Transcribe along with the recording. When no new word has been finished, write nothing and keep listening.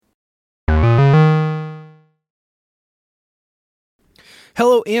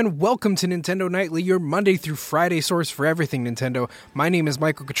Hello and welcome to Nintendo Nightly, your Monday through Friday source for everything Nintendo. My name is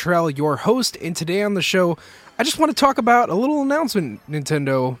Michael Cottrell, your host, and today on the show, I just want to talk about a little announcement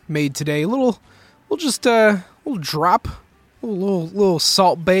Nintendo made today. A little drop, a little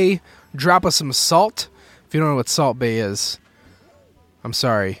Salt Bay drop of some salt. If you don't know what Salt Bay is, I'm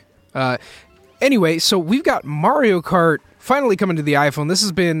sorry. Anyway, so we've got Mario Kart finally coming to the iPhone. This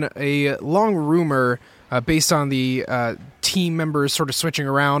has been a long rumor based on the team members sort of switching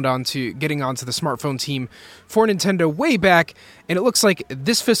around getting onto the smartphone team for Nintendo way back, and it looks like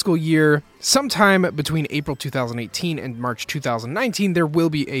this fiscal year, sometime between April 2018 and March 2019, there will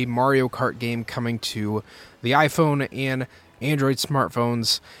be a Mario Kart game coming to the iPhone and Android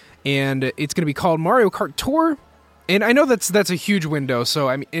smartphones, and it's going to be called Mario Kart Tour. And I know that's a huge window, so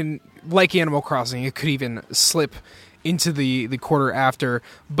I mean, like Animal Crossing, it could even slip into the quarter after,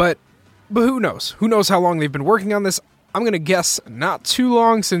 but who knows? Who knows how long they've been working on this? I'm going to guess not too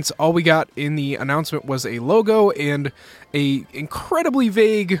long, since all we got in the announcement was a logo and a incredibly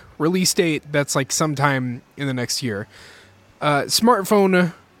vague release date that's like sometime in the next year.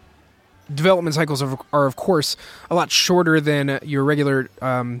 Smartphone development cycles are of course a lot shorter than your regular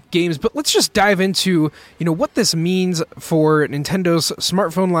games, but let's just dive into what this means for Nintendo's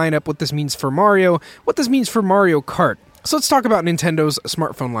smartphone lineup, what this means for Mario, what this means for Mario Kart. So let's talk about Nintendo's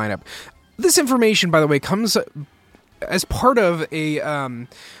smartphone lineup. This information, by the way, comes as part of a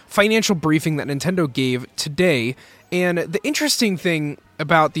financial briefing that Nintendo gave today. And the interesting thing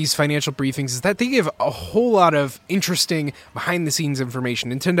about these financial briefings is that they give a whole lot of interesting behind-the-scenes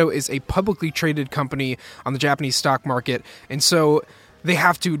information. Nintendo is a publicly traded company on the Japanese stock market, and so they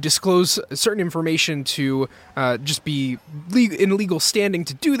have to disclose certain information to just be in legal standing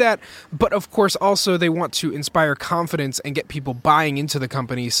to do that. But of course, also they want to inspire confidence and get people buying into the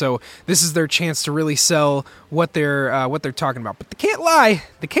company. So this is their chance to really sell what they're talking about. But they can't lie.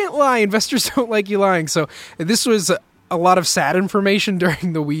 They can't lie. Investors don't like you lying. So this was a lot of sad information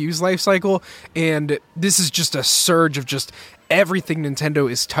during the Wii U's life cycle, and this is just a surge of just everything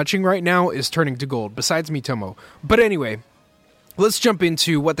Nintendo is touching right now is turning to gold. Besides Miitomo. But anyway, let's jump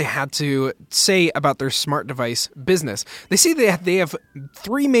into what they had to say about their smart device business. They say they have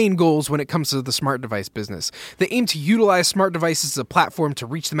three main goals when it comes to the smart device business. They aim to utilize smart devices as a platform to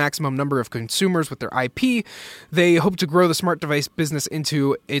reach the maximum number of consumers with their IP. They hope to grow the smart device business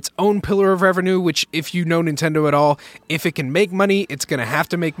into its own pillar of revenue, which, if you know Nintendo at all, if it can make money, it's going to have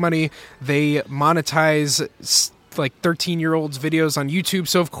to make money. They monetize like 13-year-olds' videos on YouTube,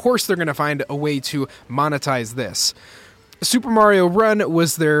 so of course they're going to find a way to monetize this. Super Mario Run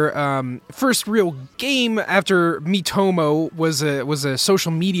was their first real game after Miitomo was a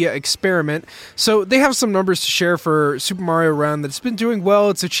social media experiment. So they have some numbers to share for Super Mario Run that's been doing well.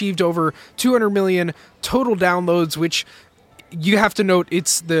 It's achieved over 200 million total downloads, which you have to note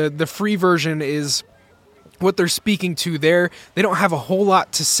it's the free version is what they're speaking to there. They don't have a whole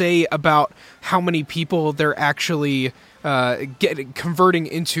lot to say about how many people they're actually converting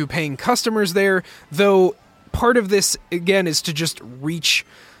into paying customers there, though. Part of this, again, is to just reach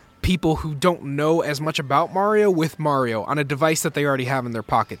people who don't know as much about Mario with Mario on a device that they already have in their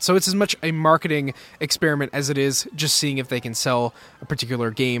pocket. So it's as much a marketing experiment as it is just seeing if they can sell a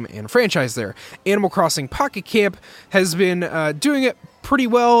particular game and franchise there. Animal Crossing Pocket Camp has been doing it pretty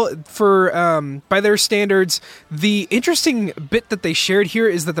well for by their standards. The interesting bit that they shared here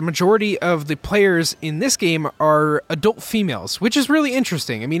is that the majority of the players in this game are adult females, which is really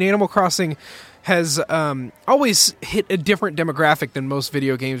interesting. I mean, Animal Crossing has always hit a different demographic than most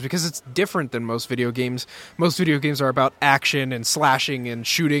video games because it's different than most video games. Most video games are about action and slashing and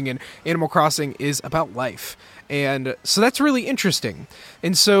shooting, and Animal Crossing is about life. And so that's really interesting.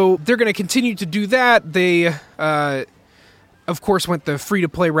 And so they're going to continue to do that. They, of course, went the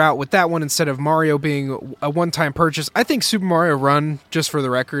free-to-play route with that one instead of Mario being a one-time purchase. I think Super Mario Run, just for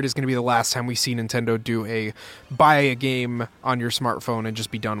the record, is going to be the last time we see Nintendo do buy a game on your smartphone and just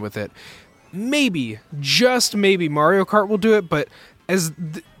be done with it. Maybe, just maybe, Mario Kart will do it, but as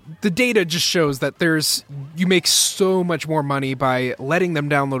the data just shows that you make so much more money by letting them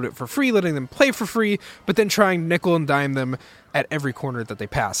download it for free, letting them play for free, but then trying nickel and dime them at every corner that they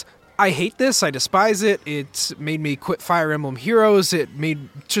pass. I hate this. I despise it. It made me quit Fire Emblem Heroes. It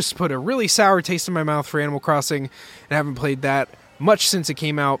just put a really sour taste in my mouth for Animal Crossing, and I haven't played that much since it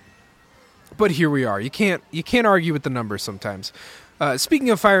came out. But here we are. You can't argue with the numbers sometimes. Speaking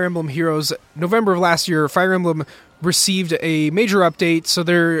of Fire Emblem Heroes, November of last year, Fire Emblem received a major update. So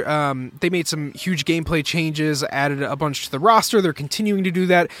they made some huge gameplay changes, added a bunch to the roster. They're continuing to do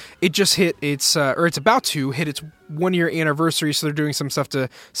that. It just hit it's about to hit its 1-year anniversary, so they're doing some stuff to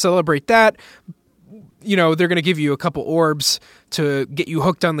celebrate that. they're going to give you a couple orbs to get you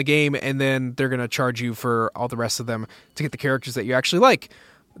hooked on the game, and then they're going to charge you for all the rest of them to get the characters that you actually like.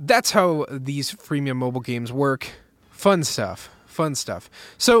 That's how these freemium mobile games work. Fun stuff.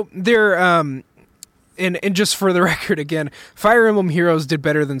 So they're, and just for the record again, Fire Emblem Heroes did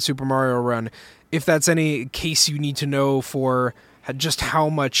better than Super Mario Run, if that's any case you need to know for just how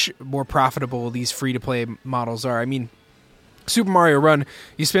much more profitable these free-to-play models are. I mean, Super Mario Run,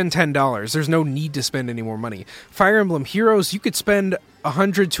 you spend $10. There's no need to spend any more money. Fire Emblem Heroes, you could spend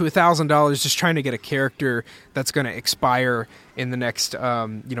 $100 to $1,000 just trying to get a character that's going to expire in the next,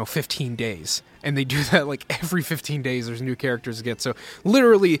 15 days. And they do that like every 15 days. There's new characters to get. So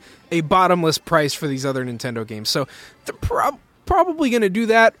literally a bottomless price for these other Nintendo games. So they're probably going to do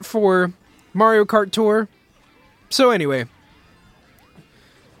that for Mario Kart Tour. So anyway,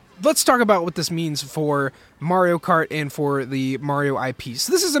 let's talk about what this means for Mario Kart and for the Mario IP.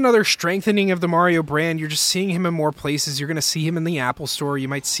 So this is another strengthening of the Mario brand. You're just seeing him in more places. You're going to see him in the Apple Store. You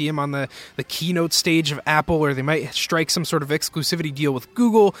might see him on the keynote stage of Apple, or they might strike some sort of exclusivity deal with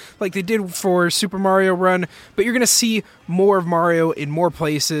Google like they did for Super Mario Run. But you're going to see more of Mario in more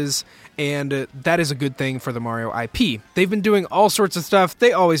places, and that is a good thing for the Mario IP. They've been doing all sorts of stuff.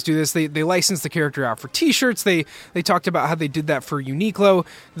 They always do this. They license the character out for t-shirts. They talked about how they did that for Uniqlo.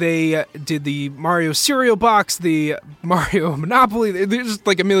 They did the Mario cereal box, the Mario Monopoly. There's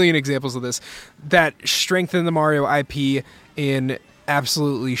like a million examples of this that strengthen the Mario IP in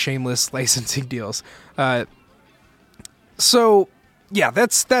absolutely shameless licensing deals. So yeah,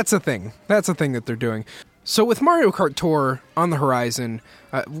 that's a thing. That's a thing that they're doing. So with Mario Kart Tour on the horizon,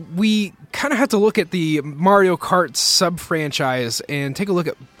 we kind of have to look at the Mario Kart sub-franchise and take a look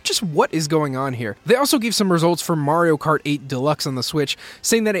at just what is going on here. They also gave some results for Mario Kart 8 Deluxe on the Switch,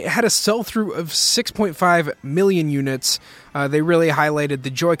 saying that it had a sell-through of 6.5 million units. They really highlighted the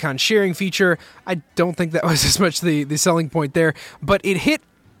Joy-Con sharing feature. I don't think that was as much the selling point there, but it hit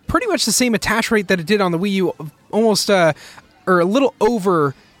pretty much the same attach rate that it did on the Wii U, almost, or a little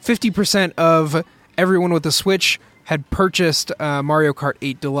over 50% of everyone with the Switch had purchased Mario Kart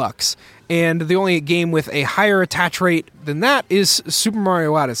 8 Deluxe. And the only game with a higher attach rate than that is Super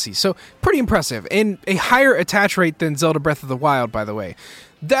Mario Odyssey. So pretty impressive. And a higher attach rate than Zelda Breath of the Wild, by the way.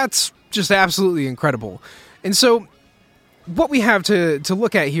 That's just absolutely incredible. And so what we have to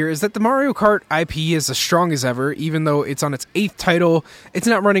look at here is that the Mario Kart IP is as strong as ever, even though it's on its 8th title. It's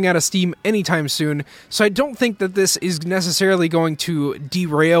not running out of steam anytime soon, so I don't think that this is necessarily going to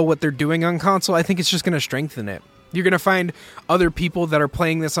derail what they're doing on console. I think it's just going to strengthen it. You're going to find other people that are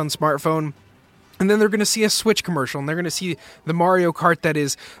playing this on smartphone, and then they're going to see a Switch commercial, and they're going to see the Mario Kart that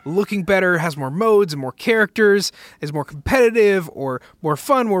is looking better, has more modes and more characters, is more competitive or more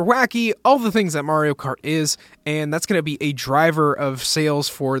fun, more wacky, all the things that Mario Kart is, and that's going to be a driver of sales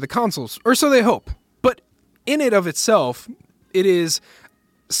for the consoles, or so they hope. But in and of itself, it is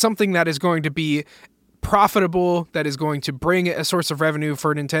something that is going to be profitable, that is going to bring a source of revenue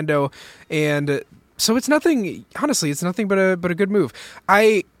for Nintendo, and so it's nothing, honestly, it's nothing but a good move.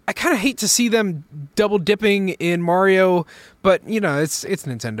 I kind of hate to see them double dipping in Mario, but it's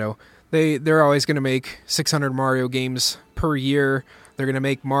Nintendo. They're always going to make 600 Mario games per year. They're going to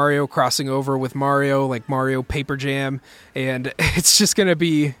make Mario crossing over with Mario, like Mario Paper Jam, and it's just going to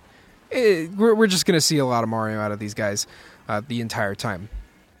be, we're just going to see a lot of Mario out of these guys the entire time.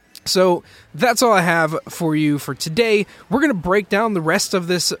 So that's all I have for you for today. We're going to break down the rest of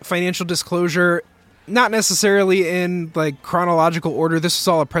this financial disclosure, not necessarily in like chronological order. This is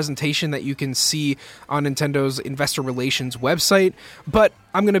all a presentation that you can see on Nintendo's investor relations website, but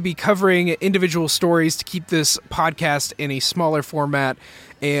I'm going to be covering individual stories to keep this podcast in a smaller format.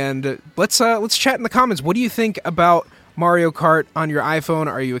 And let's chat in the comments. What do you think about Mario Kart on your iPhone?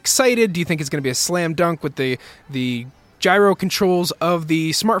 Are you excited? Do you think it's going to be a slam dunk with the gyro controls of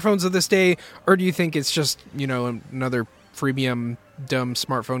the smartphones of this day, or do you think it's just another freemium dumb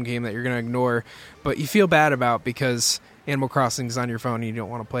smartphone game that you're going to ignore, but you feel bad about because Animal Crossing is on your phone and you don't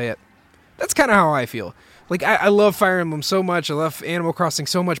want to play it? That's kind of how I feel. Like, I love Fire Emblem so much, I love Animal Crossing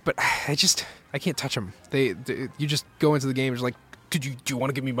so much, but I can't touch them. You just go into the game and you're like, do you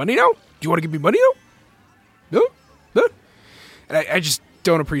want to give me money now? Do you want to give me money now? No? And I just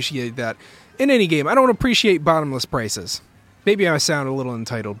don't appreciate that. In any game, I don't appreciate bottomless prices. Maybe I sound a little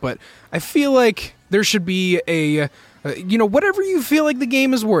entitled, but I feel like there should be a whatever you feel like the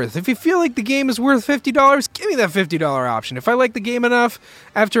game is worth. If you feel like the game is worth $50, give me that $50 option. If I like the game enough,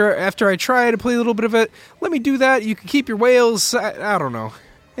 after I try to play a little bit of it, let me do that. You can keep your whales. I don't know.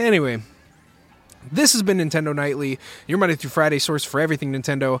 Anyway, this has been Nintendo Nightly, your Monday through Friday source for everything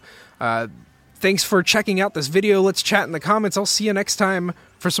Nintendo. Thanks for checking out this video. Let's chat in the comments. I'll see you next time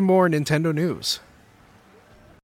for some more Nintendo news.